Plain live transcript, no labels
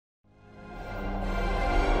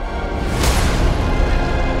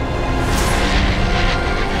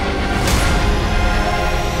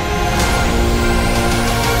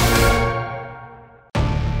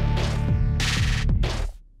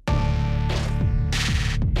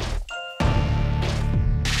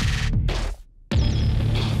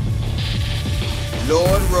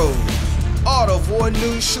Lord Rose, Auto-Void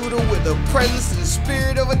news shooter with the presence and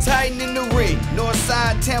spirit of a titan in the ring.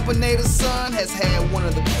 Northside Tampa native son has had one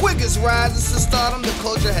of the quickest rises to stardom the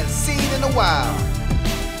culture has seen in a while.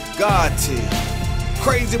 God tier,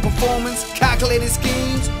 crazy performance, calculated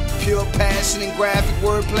schemes, pure passion and graphic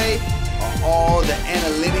wordplay are all the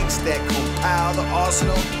analytics that compile the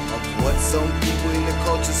arsenal of what some people in the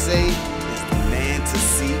culture say is the man to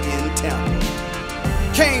see in Tampa.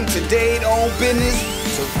 Came to Dade on business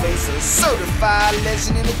to face a certified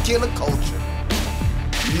legend in the killer culture.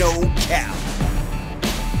 No cap.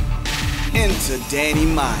 Enter Danny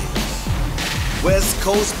Myers, West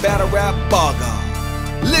Coast battle rap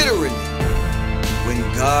bargard. Literally, when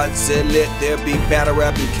God said let there be battle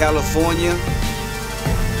rap in California,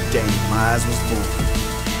 Danny Myers was born.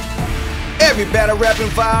 Every battle rap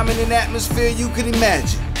environment and atmosphere you could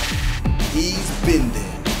imagine, he's been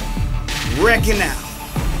there. Wrecking out,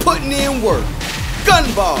 putting in work, gun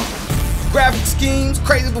bars, graphic schemes,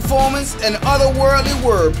 crazy performance, and otherworldly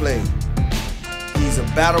wordplay. He's a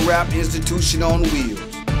battle rap institution on wheels.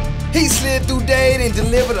 He slid through Dade and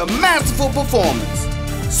delivered a masterful performance.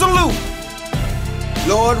 Salute!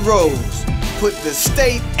 Lord Rose put the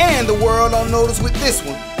state and the world on notice with this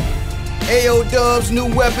one. A.O. Dub's new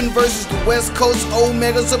weapon versus the West Coast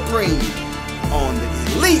Omega Supreme on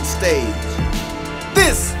the elite stage.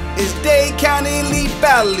 This is Dade County Elite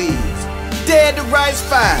Battle Leagues, Dead to Rights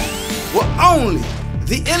 5, where only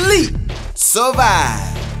the elite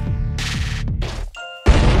survive.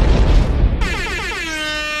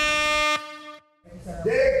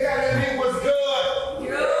 Dade County Elite was good.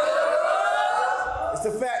 It's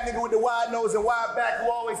the fat nigga with the wide nose and wide back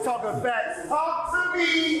who always talking facts. Talk to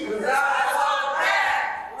me, 'cause I talk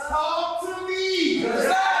back. Talk to me, 'cause I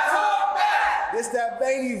talk back. This that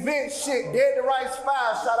main event shit, Dead to Rights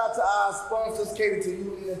 5. Shout out to our sponsors, Cater to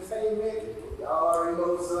You Entertainment. Y'all already know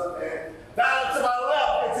what's up, man. Down to my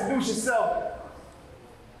left, introduce yourself.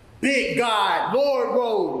 Big God, Lord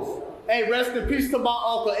Rose. Hey, rest in peace to my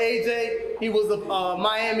uncle AJ. He was a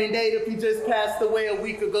Miami native. He just passed away a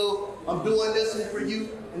week ago. I'm doing this one for you,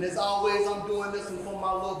 and as always, I'm doing this one for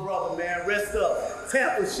my little brother, man. Rest up.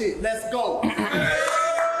 Tampa shit. Let's go.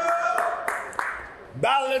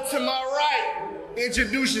 Battler to my right.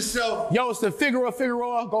 Introduce yourself. Yo, it's the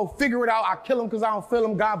Figueroa. Go figure it out. I kill him because I don't feel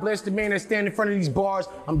him. God bless the man that stand in front of these bars.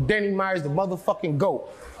 I'm Danny Myers, the motherfucking GOAT.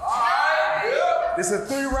 All right. Yeah. This is a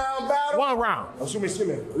 3-round battle. 1 round. Oh, excuse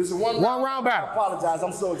me. This is one round battle. I apologize.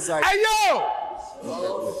 I'm so excited. Hey, yo!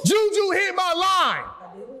 Juju hit my line.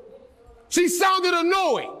 She sounded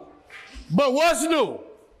annoyed. But what's new?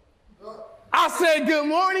 I said, good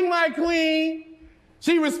morning, my queen.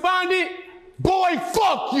 She responded, boy,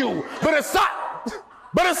 fuck you. But aside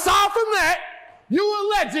from that, you a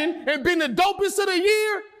legend and been the dopest of the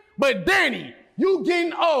year. But Danny, you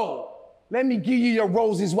getting old. Let me give you your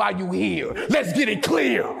roses while you here. Let's get it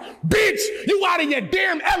clear. Bitch, you out of your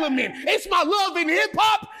damn element. It's my love in hip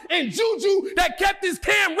hop and Juju that kept this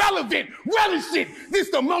cam relevant. Relish it. This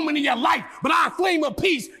the moment of your life, but I flame a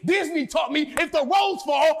piece. Disney taught me if the roles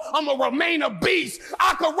fall, I'ma remain a beast.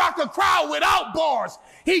 I could rock a crowd without bars.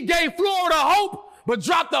 He gave Florida hope, but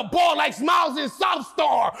dropped the ball like Smiles in South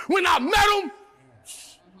Star. When I met him,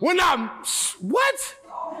 what?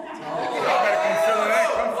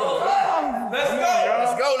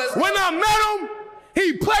 Let's go. When I met him,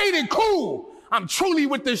 he played it cool. I'm truly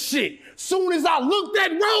with the shit. Soon as I looked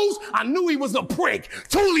at Rose, I knew he was a prick.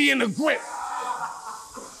 Totally in the grip.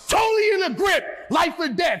 Life or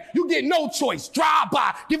death. You get no choice. Drive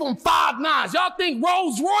by. Give him 5 nines. Y'all think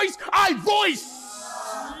Rolls Royce? I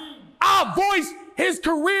voice. His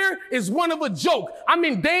career is one of a joke. I'm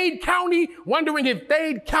in Dade County wondering if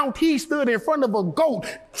Dade County stood in front of a goat.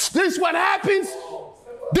 This what happens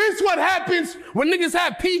when niggas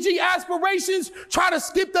have PG aspirations, try to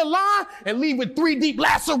skip the line, and leave with 3 deep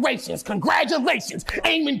lacerations. Congratulations,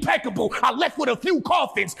 aim impeccable. I left with a few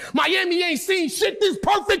coffins. Miami ain't seen shit this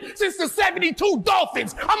perfect since the 72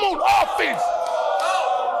 Dolphins. I'm on offense.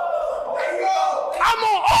 I'm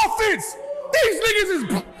on offense. These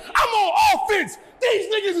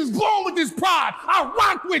niggas is born with this pride. I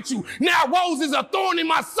rock with you. Now Rose is a thorn in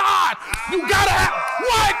my side. You gotta have,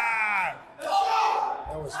 what?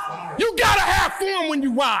 You gotta have form when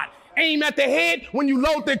you ride. Aim at the head when you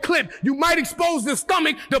load the clip. You might expose the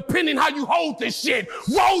stomach depending how you hold this shit.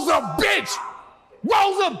 Rose a bitch.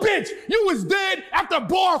 You was dead after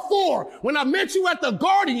bar 4. When I met you at the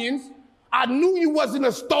Guardians, I knew you wasn't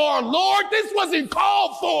a star, Lord. This wasn't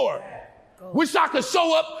called for. Wish I could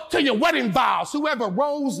show up to your wedding vows. Whoever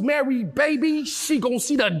Rose married baby, she gon'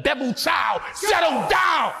 see the devil child. Settle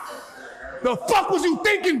down. The fuck was you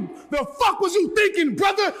thinking? The fuck was you thinking,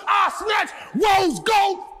 brother? I snatch rose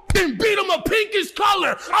gold, then beat him a pinkish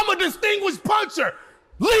color. I'm a distinguished puncher.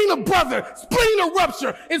 Lean a brother, spleen a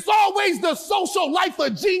rupture. It's always the social life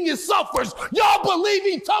a genius suffers. Y'all believe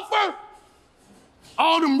he tougher?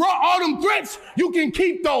 All them threats, you can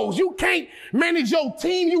keep those. You can't manage your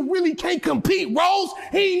team. You really can't compete, Rose.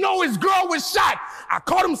 He know his girl was shot. I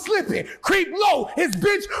caught him slipping, creep low. His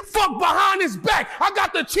bitch fucked behind his back. I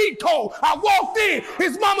got the cheat code. I walked in.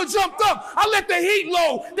 His mama jumped up. I let the heat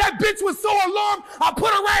low. That bitch was so alarmed, I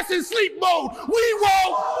put her ass in sleep mode. We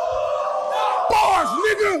roll. Bars,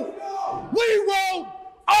 nigga. We roll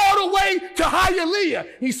all the way to Hialeah.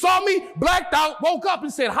 He saw me, blacked out, woke up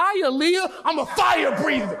and said, Hialeah, I'm a fire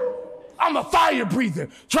breather. I'm a fire breather.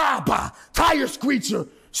 Drive-by, tire screecher,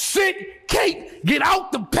 sick, Kate, get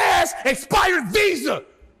out the pass, expired visa.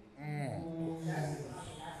 A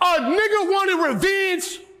nigga wanted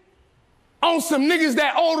revenge on some niggas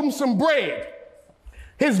that owed him some bread.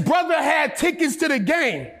 His brother had tickets to the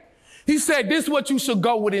game. He said, this is what you should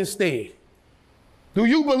go with instead. Do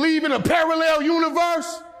you believe in a parallel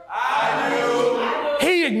universe? I do.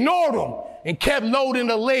 He ignored him and kept loading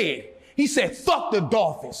the lead. He said, fuck the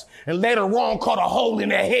Dolphins, and later on caught a hole in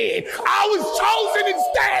their head. I was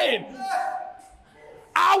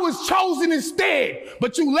chosen instead.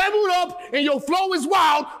 But you leveled up and your flow is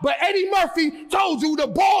wild, but Eddie Murphy told you the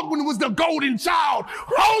Baldwin was the golden child.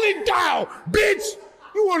 Hold it down, bitch.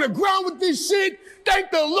 You on the ground with this shit?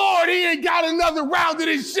 Thank the Lord he ain't got another round of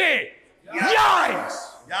this shit. Yikes!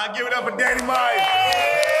 Y'all give it up for Danny Myers.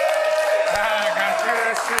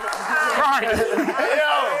 Right. Yo,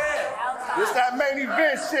 this that main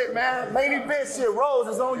event shit, man. Main event shit. Rose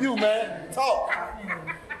is on you, man. Talk.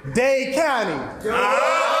 Dade County.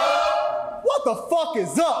 What the fuck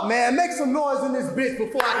is up, man? Make some noise in this bitch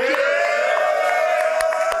before I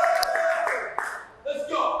get. Let's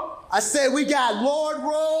go. I said we got Lord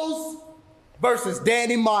Rose versus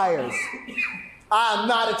Danny Myers. I'm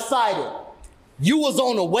not excited. You was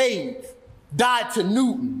on a wave, died to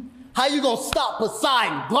Newton. How you gonna stop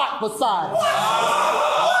Poseidon? Glock beside him.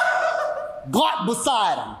 Glock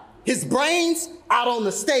beside him. His brains out on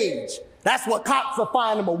the stage. That's what cops will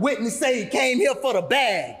find him. A witness say he came here for the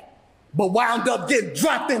bag, but wound up getting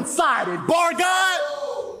dropped inside it. Bar God?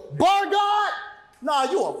 Bar God?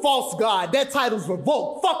 Nah, you a false god. That title's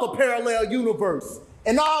revoked. Fuck a parallel universe.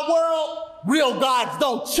 In our world, real gods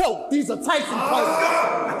don't choke. These are Tyson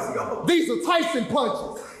punches. These are Tyson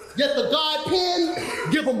punches. Yet the God pen,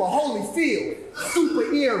 give them a holy field.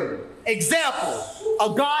 Super eerie. Example, a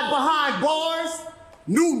god behind bars,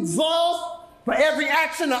 Newton's laws. For every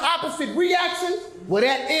action, an opposite reaction. Well,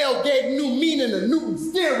 that L gave new meaning to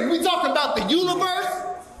Newton's theory. We talking about the universe?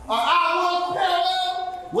 Are our worlds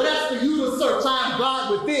parallel? Well, that's for you to search. I am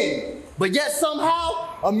God within. But yet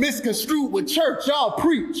somehow, I'm misconstrued with church. Y'all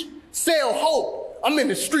preach. Sell hope. I'm in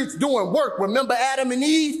the streets doing work. Remember Adam and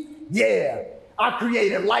Eve? Yeah. I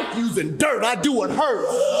created life using dirt. I do what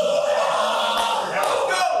hurts.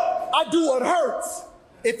 I do what hurts.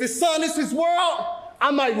 If his son is his world,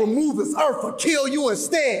 I might remove his earth or kill you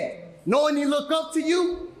instead. Knowing he look up to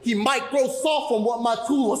you, he might grow soft from what my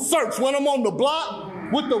tool will search. When I'm on the block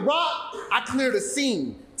with the rock, I clear the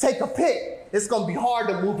scene. Take a pick. It's gonna be hard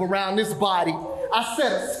to move around this body. I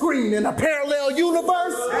set a screen in a parallel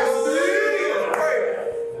universe.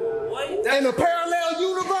 In a parallel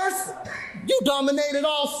universe, you dominated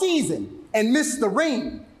all season and missed the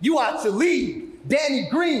ring. You out your league. Danny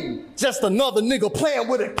Green, just another nigga playing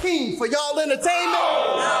with a king. For y'all entertainment?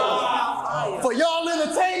 For y'all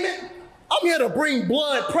entertainment? I'm here to bring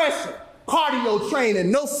blood pressure, cardio training,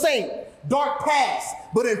 no saint, dark past.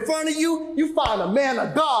 But in front of you, you find a man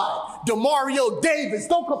of God, DeMario Davis.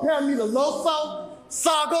 Don't compare me to Loso,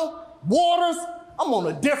 Saga, Waters. I'm on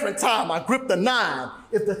a different time. I grip the 9.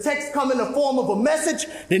 If the text come in the form of a message,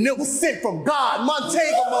 then it was sent from God.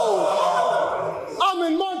 Montego mode. I'm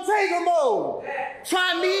in Montego mode.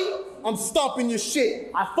 Try me, I'm stomping your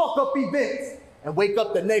shit. I fuck up events and wake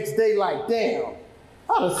up the next day like, damn,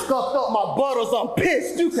 I done scuffed up my butters. I'm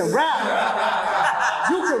pissed. You can rap.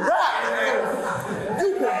 You can rap.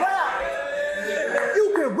 You can rap.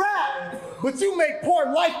 You can rap. But you make poor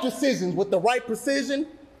life decisions. With the right precision,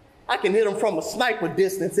 I can hit him from a sniper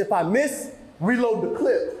distance. If I miss, reload the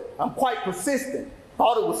clip. I'm quite persistent.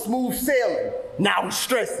 Thought it was smooth sailing. Now he's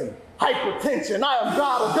stressing. Hypertension. I am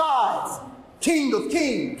God of gods. King of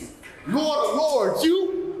kings. Lord of lords.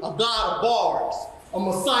 You, a God of bars. A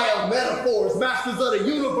messiah of metaphors. Masters of the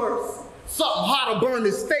universe. Something hot to burn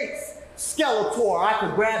his face. Skeletor. I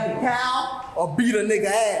could grab the cow or beat a nigga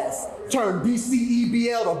ass. Turn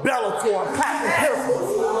DCEBL to Bellator and clap the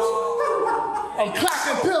pistols. I'm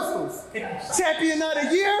clapping pistols. Champion of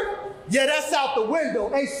the year? Yeah, that's out the window.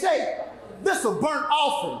 Hey, Shay, this a burnt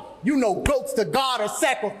offering. You know goats to God are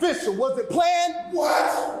sacrificial. Was it planned?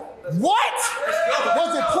 What?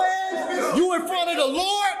 Was it planned? You in front of the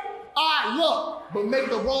Lord? I look, but make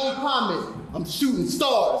the wrong comment. I'm shooting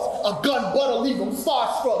stars. A gun butter'll leave them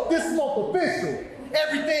starstruck. This smoke official.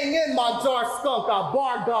 Everything in my jar skunk. I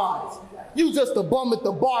bar guys. You just a bum at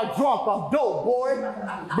the bar drunk. I'm dope, boy.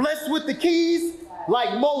 Blessed with the keys,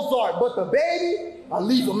 like Mozart. But the baby, I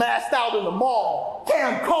leave him assed out in the mall.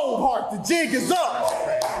 Damn cold heart, the jig is up.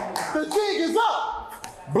 The jig is up.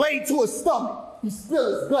 Blade to his stomach. He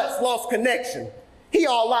spilled his guts, lost connection. He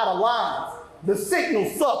all out of lines. The signal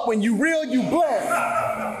suck. When you real, you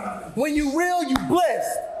blessed. When you real, you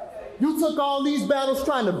blessed. You took all these battles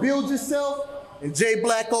trying to build yourself, and J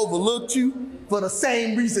Black overlooked you for the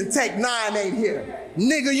same reason Tech 9 ain't here.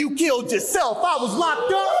 Nigga, you killed yourself. I was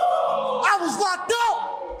locked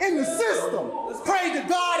up in the system. Prayed to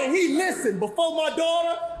God and he listened. Before my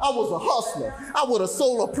daughter, I was a hustler. I would have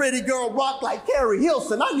sold a pretty girl rock like Carrie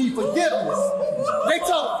Hilson. I need forgiveness. They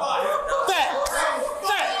told facts.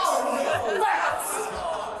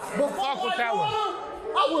 Before my daughter,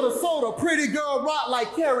 I would have sold a pretty girl rock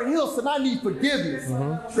like Carrie Hilson. I need forgiveness.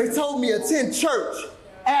 They told me attend church,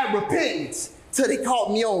 add repentance, till they caught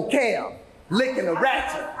me on cam, licking a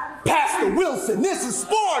ratchet. Pastor Wilson, this is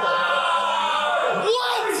Sparta.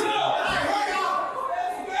 What?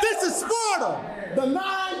 This is Sparta. The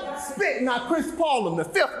 9 spit, not Chris Paul, the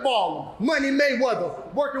 5th baller. Money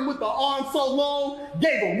Mayweather, working with the arm so long,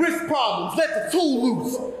 gave him wrist problems, let the tool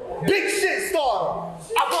loose. Big shit starter.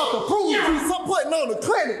 I brought the proof juice I'm putting on the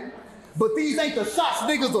clinic. But these ain't the shots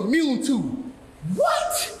niggas immune to.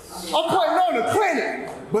 What? I'm putting on the clinic.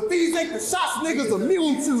 But these ain't the shots niggas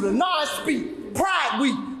immune to. The 9 speak. Pride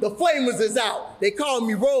week. The flamers is out. They call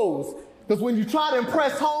me Rose. Because when you try to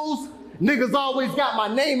impress hoes, niggas always got my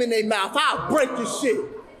name in their mouth. I'll break your shit.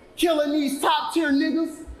 Killing these top tier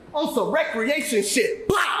niggas on some recreation shit.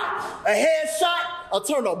 Blah! A headshot, I'll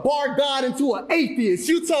turn a bar god into an atheist.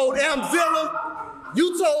 You told Amzilla,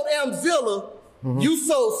 you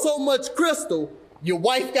sold so much crystal, your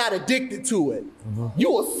wife got addicted to it.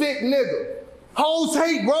 You a sick nigga. Hoes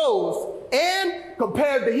hate Rose, and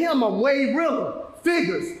compared to him, I'm way realer.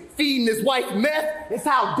 Figures, feeding his wife meth, it's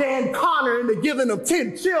how Dan Connor into giving him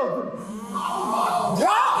 10 children.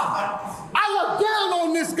 I look down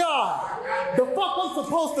on this guy. The fuck I'm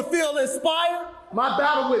supposed to feel inspired? My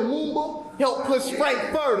battle with Moomba helped push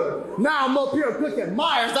Frank further. Now I'm up here cooking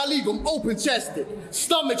Myers, I leave him open-chested.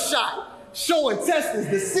 Stomach shot, showing intestines,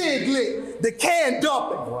 the cig lit, the can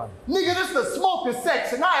dumping. Nigga, this is the smoking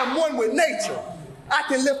section. I am one with nature. I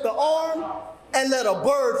can lift the arm and let a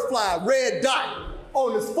bird fly, red dot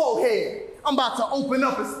on his forehead. I'm about to open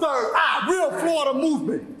up his third eye, real Florida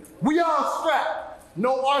movement. We all strapped.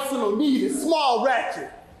 No arsenal needed, small ratchet,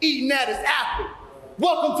 eating at his apple.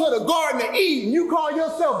 Welcome to the Garden of Eden. You call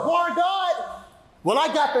yourself Bar God? Well, I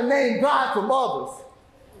got the name God from others.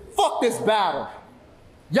 Fuck this battle.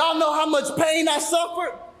 Y'all know how much pain I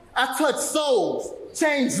suffered? I touched souls,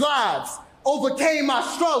 changed lives, overcame my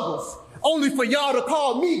struggles, only for y'all to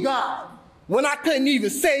call me God. When I couldn't even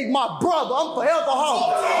save my brother, I'm forever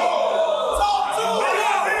humble. Talk to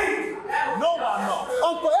me! No, I know.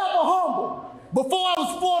 I'm forever humble. Before I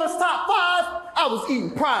was Florida's top 5, I was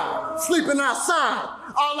eating pride, sleeping outside.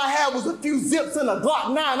 All I had was a few zips and a Glock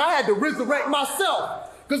 9. I had to resurrect myself.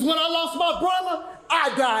 Because when I lost my brother,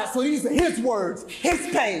 I died. So these are his words, his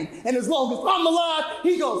pain. And as long as I'm alive,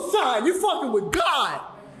 he gonna shine. You fucking with God.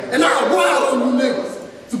 And I'll ride on you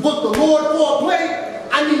niggas. To book the Lord for a play,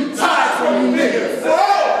 I need ties from you niggas.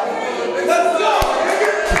 Let's go,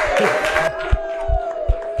 nigga.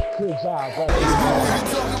 Good job, brother.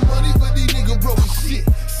 Talking money for these niggas broke as shit.